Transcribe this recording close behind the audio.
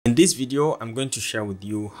In this video, I'm going to share with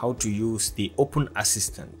you how to use the Open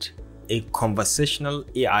Assistant, a conversational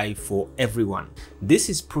AI for everyone. This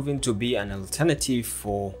is proven to be an alternative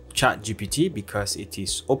for ChatGPT because it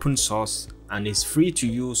is open source and is free to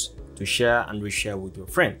use to share and reshare with your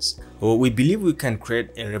friends. Well, we believe we can create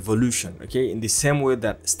a revolution, in the same way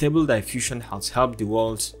that Stable Diffusion has helped the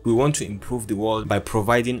world. We want to improve the world by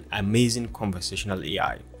providing amazing conversational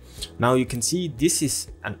AI. Now you can see this is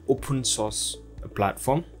an open source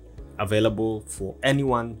platform available for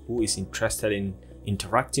anyone who is interested in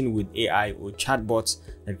interacting with AI or chatbots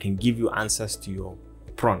that can give you answers to your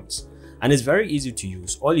prompts. And it's very easy to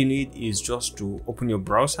use. All you need is just to open your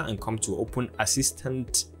browser and come to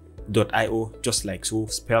openassistant.io, just like so,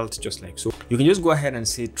 spelled just like so. You can just go ahead and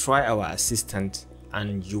say try our assistant,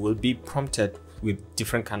 and you will be prompted with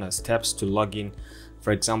different kind of steps to log in.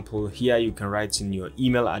 For example, here you can write in your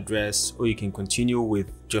email address, or you can continue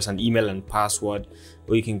with just an email and password,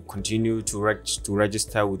 or you can continue to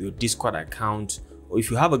register with your Discord account, or if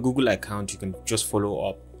you have a Google account, you can just follow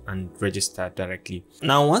up and register directly.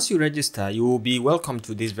 Now, once you register, you will be welcome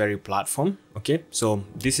to this very platform. So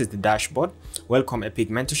this is the dashboard. Welcome Epic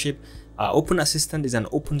Mentorship. Open Assistant is an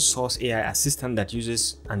open source AI assistant that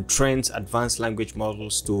uses and trains advanced language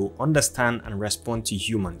models to understand and respond to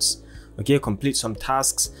humans. Complete some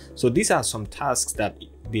tasks. So these are some tasks that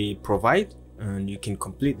they provide, and you can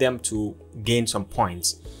complete them to gain some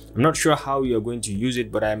points. I'm not sure how you're going to use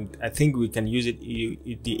it, but I think we can use it.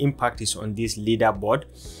 The impact is on this leaderboard.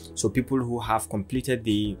 So people who have completed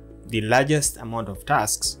the largest amount of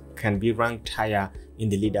tasks can be ranked higher in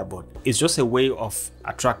the leaderboard. It's just a way of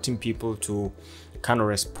attracting people to kind of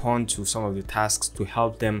respond to some of the tasks to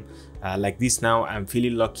help them. Like this now, I'm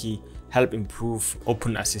feeling lucky. Help improve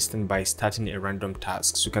Open Assistant by starting a random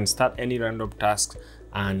task. So you can start any random task,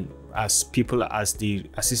 and as the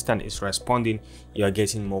assistant is responding, you are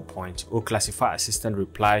getting more points. Or classify assistant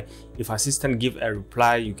reply. If assistant give a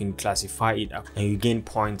reply, you can classify it and you gain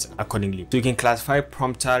points accordingly. So you can classify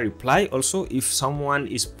prompter reply. Also, if someone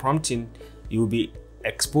is prompting, you will be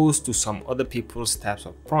exposed to some other people's types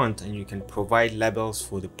of prompt, and you can provide labels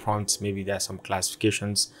for the prompts. Maybe there are some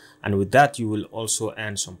classifications, and with that you will also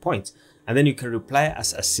earn some points. And then you can reply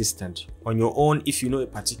as assistant on your own. If you know a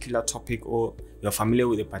particular topic or you're familiar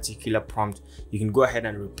with a particular prompt, you can go ahead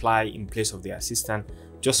and reply in place of the assistant,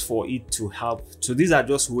 just for it to help. So these are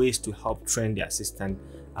just ways to help train the assistant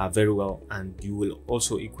very well, and you will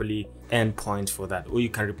also equally earn points for that. Or you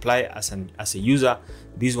can reply as a user.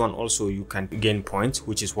 This one also you can gain points,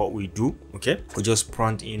 which is what we do. We just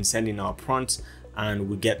prompt in, send in our prompts, and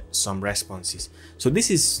we get some responses. So this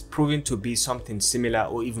is proving to be something similar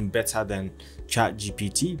or even better than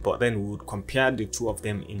ChatGPT, but then we would compare the two of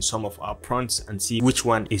them in some of our prompts and see which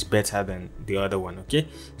one is better than the other one.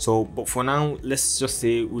 So but for now, let's just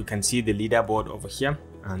say we can see the leaderboard over here,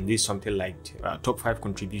 and this is something like top 5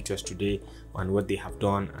 contributors today and what they have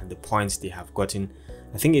done and the points they have gotten.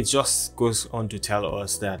 I think it just goes on to tell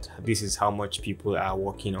us that this is how much people are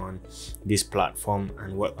working on this platform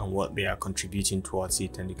and what they are contributing towards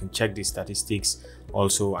it. And you can check the statistics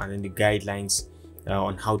also, and then the guidelines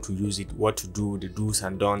on how to use it, what to do, the do's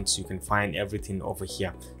and don'ts. You can find everything over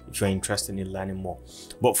here if you're interested in learning more.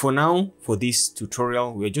 But for now, for this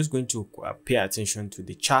tutorial, we're just going to pay attention to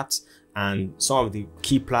the chat and some of the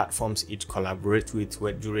key platforms it collaborates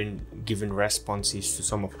with during giving responses to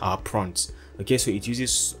some of our prompts. So it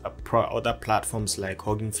uses other platforms like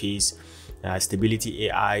Hugging Face, Stability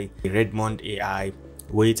AI, Redmond AI,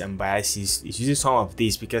 Weight and Biases. It uses some of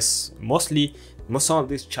these because some of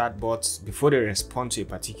these chatbots, before they respond to a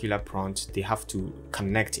particular prompt, they have to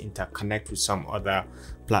interconnect with some other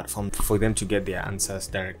platform for them to get their answers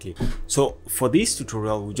directly. So for this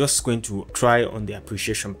tutorial, we're just going to try on the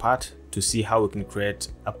appreciation part to see how we can create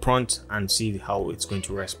a prompt and see how it's going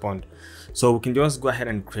to respond. So we can just go ahead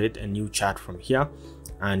and create a new chat from here,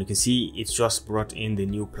 and you can see it's just brought in the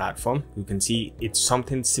new platform. You can see it's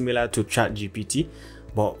something similar to ChatGPT,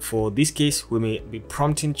 but for this case, we may be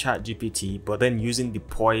prompting ChatGPT, but then using the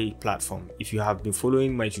Poi platform. If you have been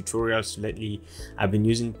following my tutorials lately, I've been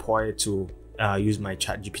using Poi to use my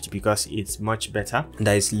ChatGPT because it's much better.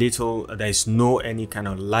 There is no any kind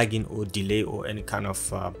of lagging or delay or any kind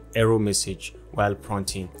of error message while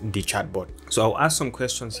prompting the chatbot. So I'll ask some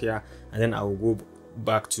questions here, and then I'll go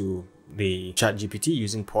back to the ChatGPT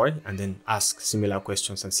using Poi and then ask similar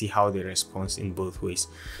questions and see how they respond in both ways.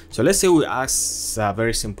 So let's say we ask a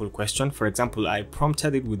very simple question. For example, I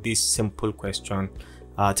prompted it with this simple question: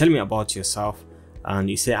 tell me about yourself. And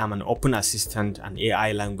you say, I'm an open assistant, an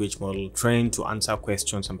AI language model trained to answer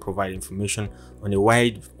questions and provide information on a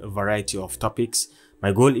wide variety of topics.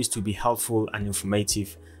 My goal is to be helpful and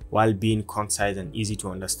informative. while being concise and easy to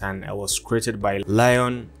understand. It was created by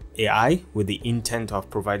Lion AI with the intent of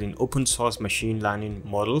providing open source machine learning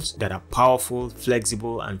models that are powerful,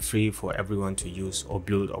 flexible, and free for everyone to use or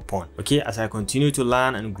build upon. Okay, as I continue to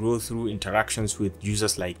learn and grow through interactions with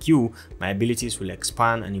users like you, my abilities will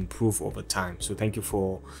expand and improve over time. So thank you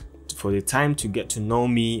for the time to get to know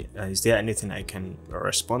me. Is there anything I can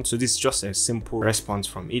respond? So this is just a simple response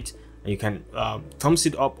from it. You can thumbs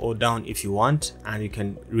it up or down if you want, and you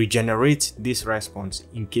can regenerate this response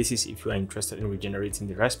in cases if you are interested in regenerating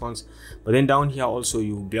the response. But then down here also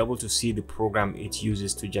you'll be able to see the program it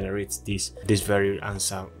uses to generate this very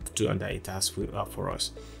answer that it has for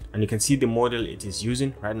us. And you can see the model it is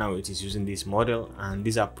using. Right now it is using this model, and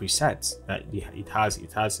these are presets that it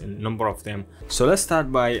has a number of them. So let's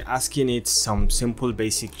start by asking it some simple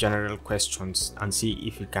basic general questions and see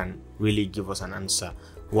if it can really give us an answer.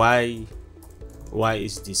 Why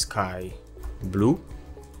is the sky blue?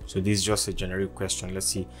 So this is just a generic question. Let's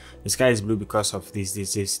see. The sky is blue because of this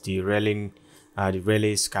is the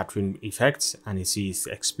Rayleigh scattering effects, and you see it's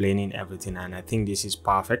explaining everything, and I think this is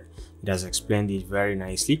perfect. It has explained it very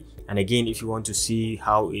nicely. And again, if you want to see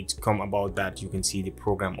how it come about that, you can see the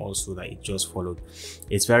program also that it just followed.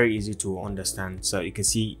 It's very easy to understand. So you can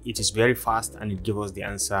see it is very fast, and it gives us the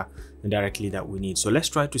answer directly that we need. So let's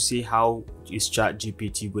try to see how is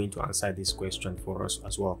ChatGPT going to answer this question for us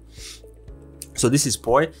as well. So this is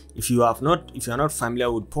Poi. If you are not familiar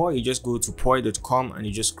with Poi, you just go to poi.com and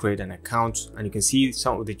you just create an account, and you can see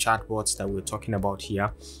some of the chatbots that we're talking about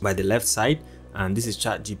here by the left side. And this is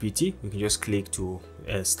ChatGPT. We can just click to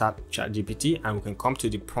start ChatGPT, and we can come to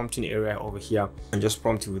the prompting area over here and just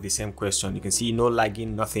prompt it with the same question. You can see no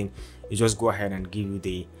lagging, nothing. You just go ahead and give you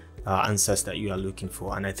the answers that you are looking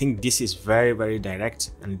for. And I think this is very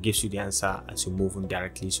direct and gives you the answer as you move on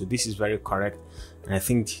directly. So this is very correct, and I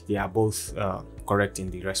think they are both correct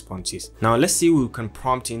in the responses. Now let's see, we can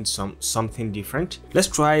prompt in something different. Let's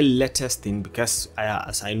try latest thing, because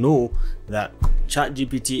as I know that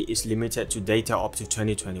ChatGPT is limited to data up to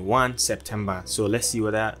 2021 September. So let's see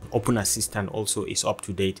whether Open Assistant also is up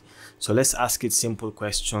to date. So let's ask it simple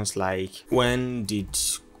questions like, when did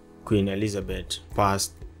Queen Elizabeth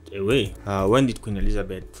pass away? When did Queen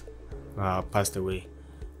Elizabeth passed away?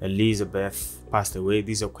 Elizabeth passed away.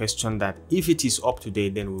 These are questions that if it is up to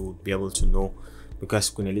date, then we will be able to know, because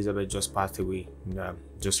Queen Elizabeth just passed away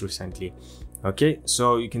just recently. Okay,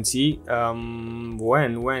 so you can see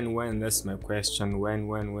when, that's my question.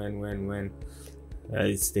 When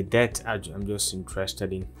it's the date I'm just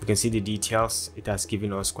interested in. You can see the details. It has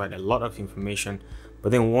given us quite a lot of information.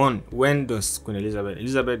 But then when does Queen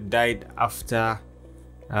Elizabeth died after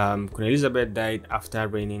Queen Elizabeth died after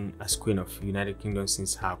reigning as Queen of United Kingdom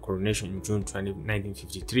since her coronation in June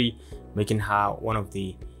 1953, making her one of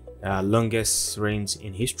the longest reigns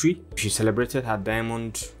in history. She celebrated her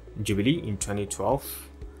Diamond Jubilee in 2012,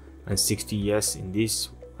 and 60 years in this.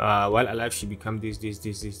 While alive, she became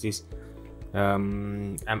this.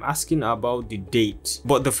 I'm asking about the date,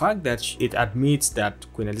 but the fact that it admits that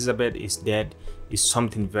Queen Elizabeth is dead is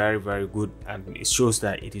something very good, and it shows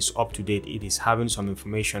that it is up to date. It is having some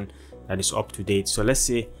information that is up to date. So let's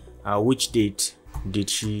say which date did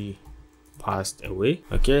she passed away?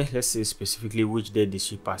 Okay, let's say specifically which date did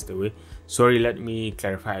she passed away. Sorry, let me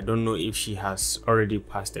clarify. I don't know if she has already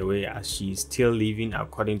passed away, as she is still living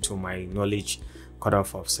according to my knowledge,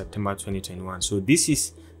 cutoff of September 2021. So this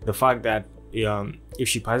is the fact that if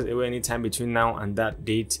she passes away anytime between now and that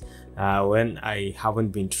date, when I haven't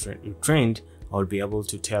been trained, I'll be able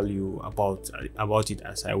to tell you about it,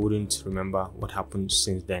 as I wouldn't remember what happened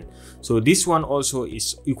since then. So this one also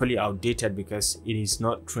is equally outdated, because it is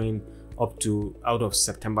not trained out of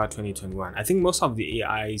September 2021. I think most of the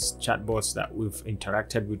AI's chatbots that we've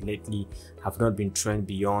interacted with lately have not been trained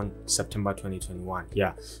beyond September 2021.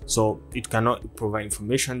 Yeah, so it cannot provide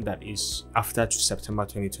information that is after September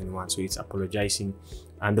 2021. So it's apologizing.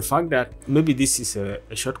 And the fact that maybe this is a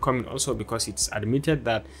shortcoming also, because it's admitted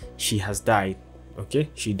that she has died.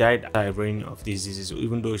 Okay, she died at the reign of this disease,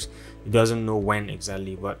 even though it doesn't know when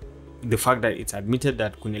exactly. But the fact that it's admitted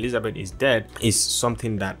that Queen Elizabeth is dead is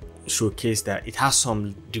something that showcases that it has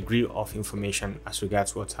some degree of information as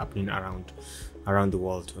regards what's happening around the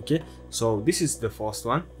world. Okay, so this is the first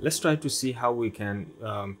one. Let's try to see how we can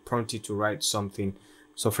prompt it to write something.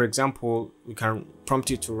 So for example, we can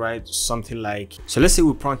prompt it to write something like, so let's say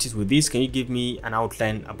we prompt it with this: can you give me an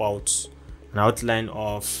outline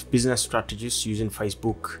of business strategies using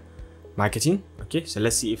Facebook marketing? Okay, so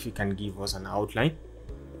let's see if you can give us an outline.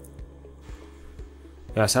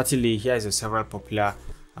 Yeah, certainly here is several popular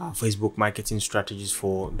Facebook marketing strategies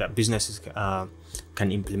for that businesses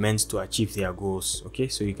can implement to achieve their goals. Okay,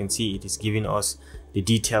 so you can see it is giving us the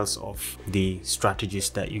details of the strategies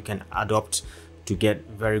that you can adopt to get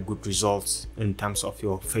very good results in terms of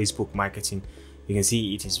your Facebook marketing. You can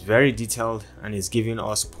see it is very detailed and it's giving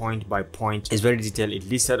us point by point. It's very detailed. It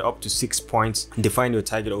listed up to 6 points. Define your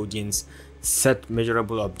target audience, set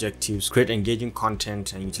measurable objectives, create engaging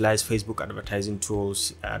content, and utilize Facebook advertising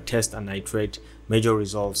tools, test and iterate, measure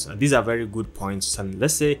results. These are very good points. And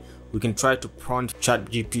let's say we can try to prompt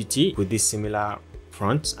ChatGPT with this similar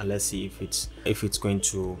prompt, and let's see if it's going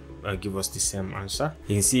to give us the same answer.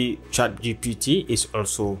 You can see ChatGPT is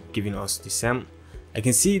also giving us the same. I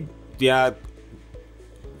can see they are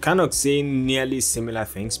kind of saying nearly similar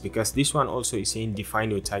things, because this one also is saying define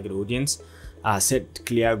your target audience, set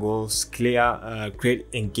clear goals, create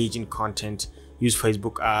engaging content, use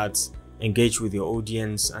Facebook ads, engage with your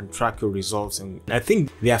audience, and track your results. And I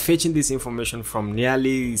think they are fetching this information from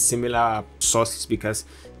nearly similar sources, because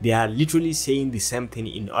they are literally saying the same thing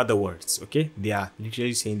in other words. Okay, they are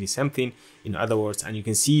literally saying the same thing in other words, and you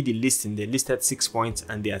can see the listing. They listed 6 points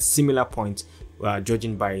and they are similar points.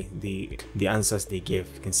 Judging by the answers they gave.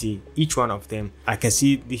 You can see each one of them. I can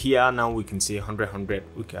see here now we can say 100.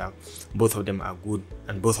 Both of them are good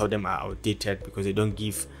and both of them are outdated because they don't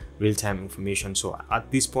give real-time information. So at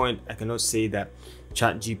this point I cannot say that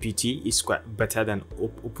ChatGPT is quite better than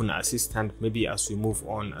Open Assistant. Maybe as we move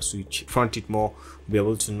on, as we front it more, we'll be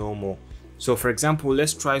able to know more. So for example,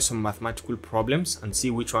 let's try some mathematical problems and see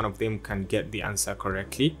which one of them can get the answer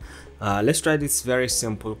correctly. Let's try this very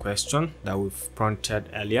simple question that we've prompted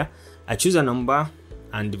earlier. I choose a number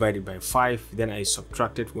and divide it by 5. Then I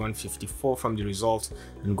subtracted 154 from the result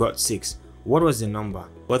and got 6. What was the number?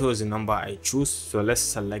 What was the number I choose? So let's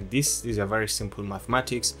select this. These are very simple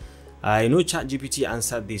mathematics. I know ChatGPT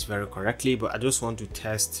answered this very correctly, but I just want to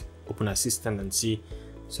test Open Assistant and see.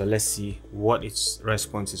 So let's see what its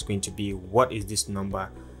response is going to be. What is this number?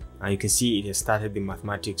 And you can see it has started the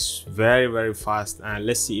mathematics very fast. And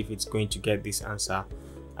let's see if it's going to get this answer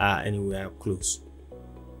anywhere close.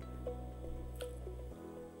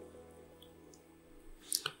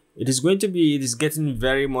 It is getting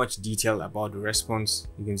very much detailed about the response.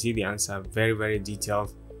 You can see the answer very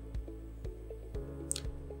detailed.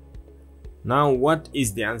 Now, what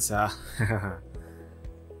is the answer?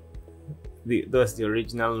 Thus the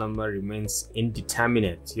original number remains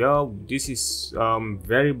indeterminate. This is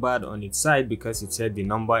very bad on its side, because it said the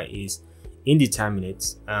number is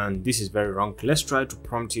indeterminate, and this is very wrong. Let's try to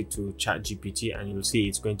prompt it to ChatGPT and you'll see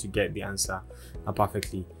it's going to get the answer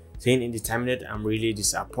perfectly. Saying indeterminate, I'm really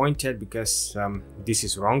disappointed because this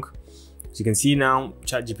is wrong. So you can see now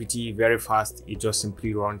ChatGPT very fast, it just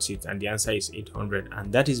simply runs it and the answer is 800,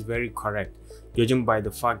 and that is very correct, judging by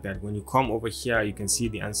the fact that when you come over here you can see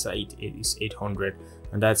the answer it is 800,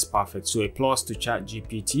 and that's perfect. So a plus to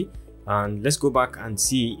ChatGPT. And let's go back and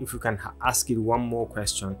see if we can ask it one more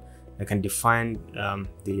question that can define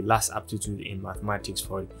the last aptitude in mathematics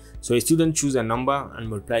for it. So a student choose a number and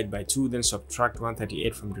multiply it by 2, then subtract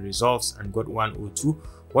 138 from the results and got 102.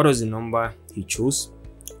 What was the number he chose?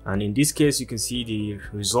 And in this case you can see the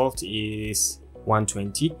result is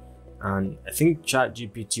 120, and I think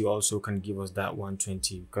ChatGPT also can give us that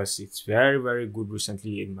 120 because it's very good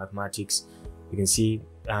recently in mathematics. You can see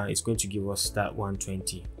it's going to give us that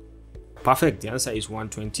 120. Perfect, the answer is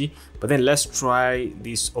 120. But then let's try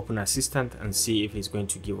this Open Assistant and see if it's going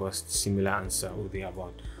to give us similar answer or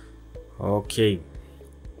thereabout. Okay,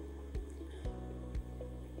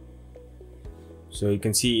 so you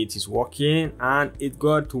can see it is working and it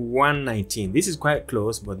got to 119. This is quite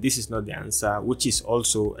close, but this is not the answer, which is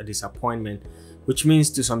also a disappointment, which means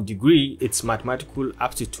to some degree its mathematical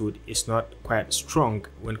aptitude is not quite strong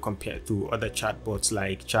when compared to other chatbots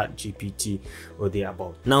like ChatGPT or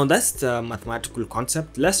thereabouts. Now that's the mathematical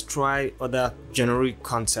concept. Let's try other generic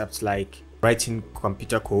concepts like writing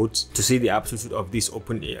computer codes to see the aptitude of this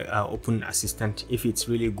Open Assistant, if it's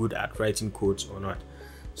really good at writing codes or not.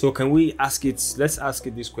 So can we ask it, let's ask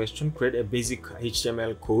it this question: create a basic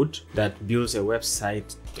HTML code that builds a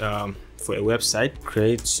website for a website.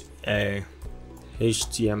 Create a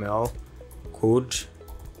HTML code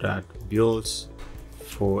that builds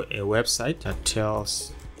for a website that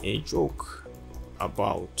tells a joke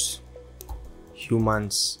about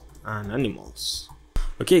humans and animals.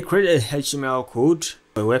 Okay, create a HTML code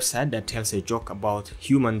for a website that tells a joke about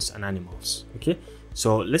humans and animals. Okay,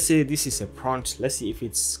 so let's say this is a prompt. Let's see if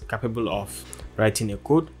it's capable of writing a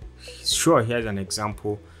code. Sure, here's an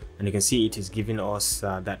example, and you can see it is giving us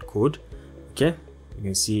that code. Okay, you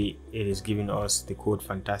can see it is giving us the code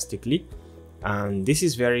fantastically, and this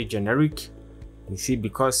is very generic. You see,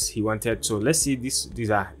 because he wanted, so let's see these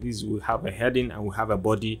we have a heading and we have a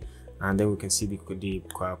body, and then we can see the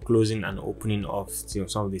closing and opening of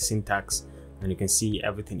some of the syntax, and you can see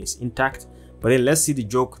everything is intact. But then let's see the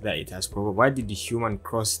joke that it has provided. Why did the human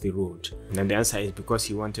cross the road? And then the answer is because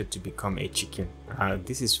he wanted to become a chicken.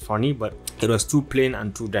 This is funny, but it was too plain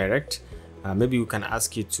and too direct. Maybe we can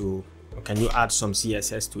ask it to, can you add some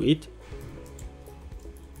CSS to it?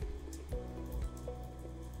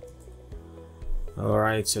 All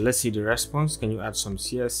right, so let's see the response. Can you add some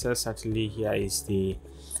CSS? Actually, here is the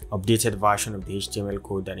updated version of the HTML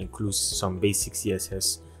code that includes some basic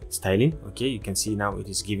CSS styling. Okay, you can see now it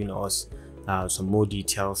is giving us some more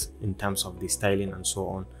details in terms of the styling and so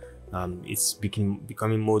on. It's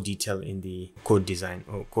becoming more detailed in the code design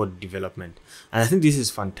or code development, and I think this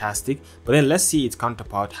is fantastic. But then let's see its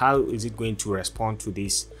counterpart. How is it going to respond to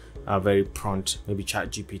this very prompt? Maybe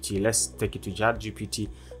ChatGPT. Let's take it to ChatGPT,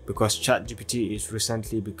 because ChatGPT is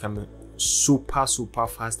recently becoming super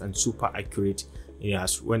fast and super accurate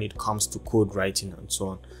when it comes to code writing and so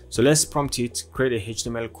on. So let's prompt it, create a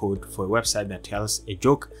HTML code for a website that tells a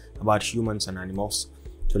joke about humans and animals.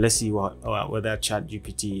 So let's see whether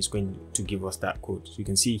ChatGPT is going to give us that code. So you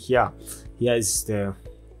can see here is the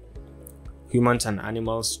humans and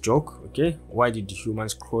animals joke. Okay, why did the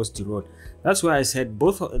humans cross the road? That's why I said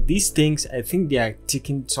both of these things, I think they are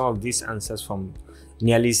taking some of these answers from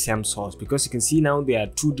nearly same source, because you can see now there are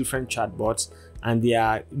two different chatbots and they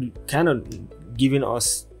are kind of giving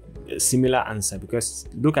us a similar answer. Because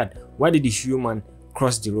look at, why did the human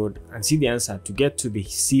cross the road, and see the answer: to get to the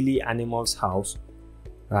silly animal's house.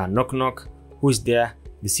 Knock knock, who's there?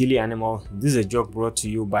 The silly animal. This is a joke brought to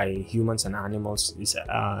you by humans and animals. It's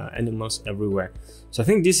animals everywhere. So I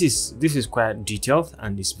think this is quite detailed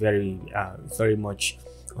and it's very much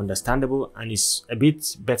understandable, and it's a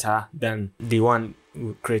bit better than the one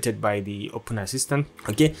created by the Open Assistant.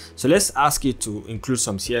 Okay, so let's ask it to include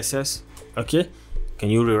some CSS. Okay, can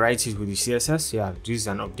you rewrite it with the CSS? Yeah, this is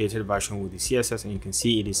an updated version with the CSS, and you can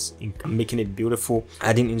see it is making it beautiful,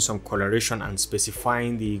 adding in some coloration and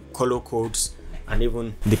specifying the color codes and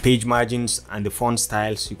even the page margins and the font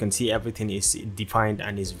styles. You can see everything is defined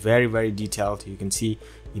and is very detailed. You can see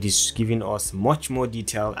it is giving us much more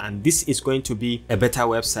detail, and this is going to be a better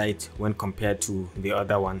website when compared to the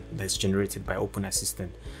other one that's generated by Open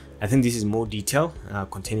Assistant. I think this is more detailed,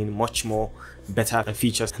 containing much more better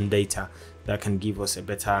features and data that can give us a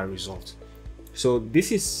better result. So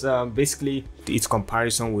this is basically its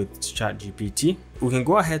comparison with ChatGPT. We can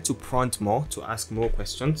go ahead to prompt more to ask more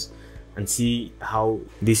questions and see how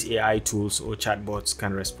these AI tools or chatbots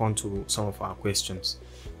can respond to some of our questions.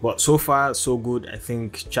 But so far so good. I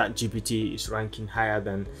think ChatGPT is ranking higher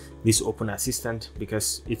than this Open Assistant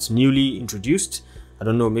because it's newly introduced. I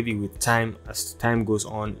don't know, maybe with time, as time goes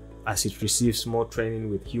on, as it receives more training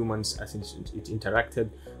with humans, as it interacted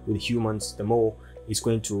with humans, the more it's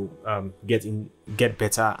going to get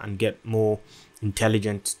better and get more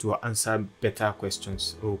intelligent to answer better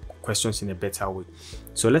questions, or questions in a better way.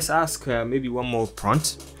 So let's ask maybe one more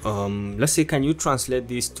prompt. Let's say, can you translate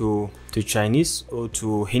this to Chinese or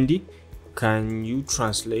to Hindi? Can you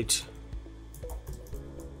translate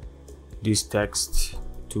this text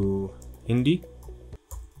to Hindi?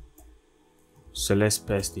 So let's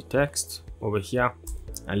paste the text over here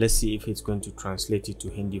and let's see if it's going to translate it to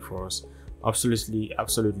Hindi for us. Absolutely.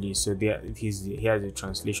 So there it is. Here's the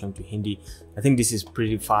translation to Hindi. I think this is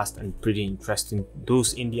pretty fast and pretty interesting.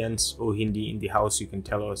 Those Indians or Hindi in the house, you can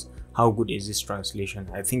tell us how good is this translation.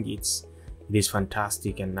 I think it is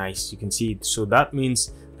fantastic and nice. You can see it. So that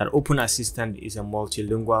means that Open Assistant is a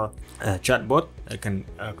multilingual chatbot that can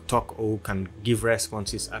talk or can give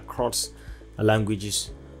responses across languages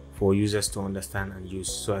for users to understand and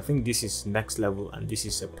use. So I think this is next level and this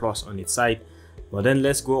is a plus on its side. But then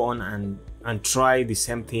let's go on and try the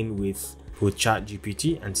same thing with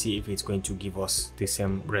ChatGPT and see if it's going to give us the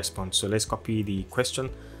same response. So let's copy the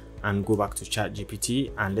question and go back to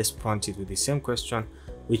ChatGPT and let's prompt it with the same question,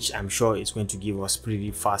 which I'm sure it's going to give us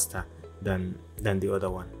pretty faster than the other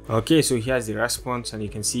one. Okay, so here's the response, and you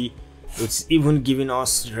can see it's even giving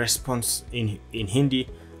us the response in Hindi.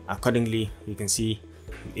 Accordingly, you can see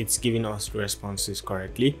it's giving us the responses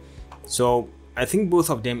correctly. So I think both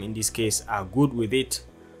of them in this case are good with it,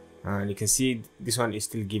 and you can see this one is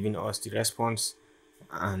still giving us the response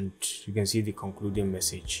and you can see the concluding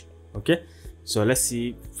message. Okay, so let's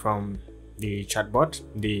see from the chatbot,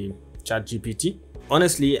 the ChatGPT.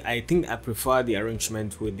 Honestly, I think I prefer the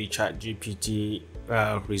arrangement with the ChatGPT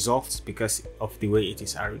results because of the way it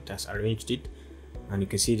has arranged it, and you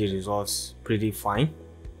can see the results pretty fine.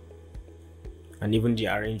 and even the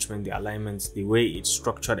arrangement, the alignments, the way it's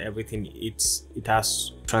structured everything, it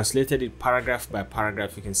has translated it paragraph by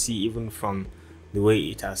paragraph. You can see even from the way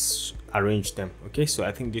it has arranged them. Okay, so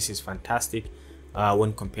I think this is fantastic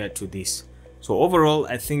when compared to this. So overall,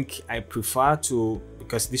 I think I prefer to,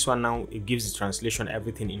 because this one now, it gives the translation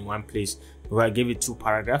everything in one place, where I gave it 2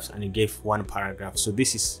 paragraphs and it gave 1 paragraph. So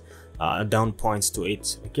this is down points to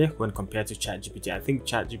it, okay, when compared to ChatGPT. I think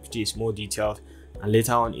ChatGPT is more detailed, and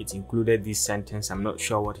later on it included this sentence. I'm not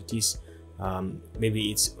sure what it is.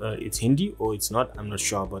 Maybe it's Hindi or it's not, I'm not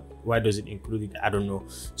sure, but why does it include it? I don't know.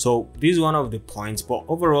 So this is one of the points, but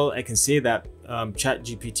overall I can say that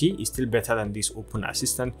ChatGPT is still better than this open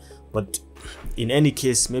assistant. But in any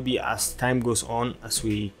case, maybe as time goes on, as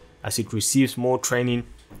it receives more training,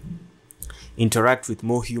 interact with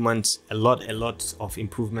more humans, a lot of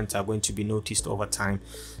improvements are going to be noticed over time.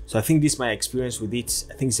 So I think this is my experience with it.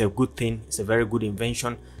 I think it's a good thing. It's a very good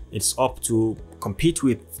invention. It's up to compete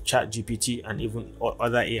with ChatGPT and even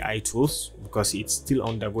other AI tools, because it's still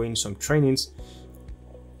undergoing some trainings.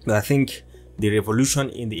 But I think the revolution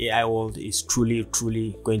in the AI world is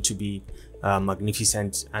truly going to be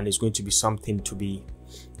magnificent, and it's going to be something to be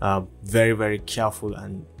very careful,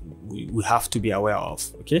 and we have to be aware of.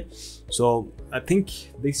 Okay, so I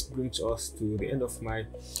think this brings us to the end of my,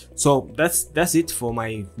 so that's it for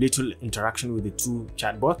my little interaction with the 2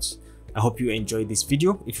 chatbots. I hope you enjoyed this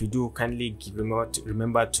video. If you do, kindly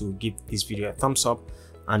remember to give this video a thumbs up,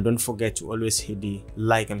 and don't forget to always hit the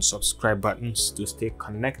like and subscribe buttons to stay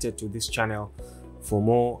connected to this channel for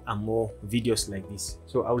more and more videos like this.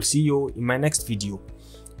 So I will see you in my next video.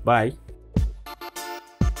 Bye.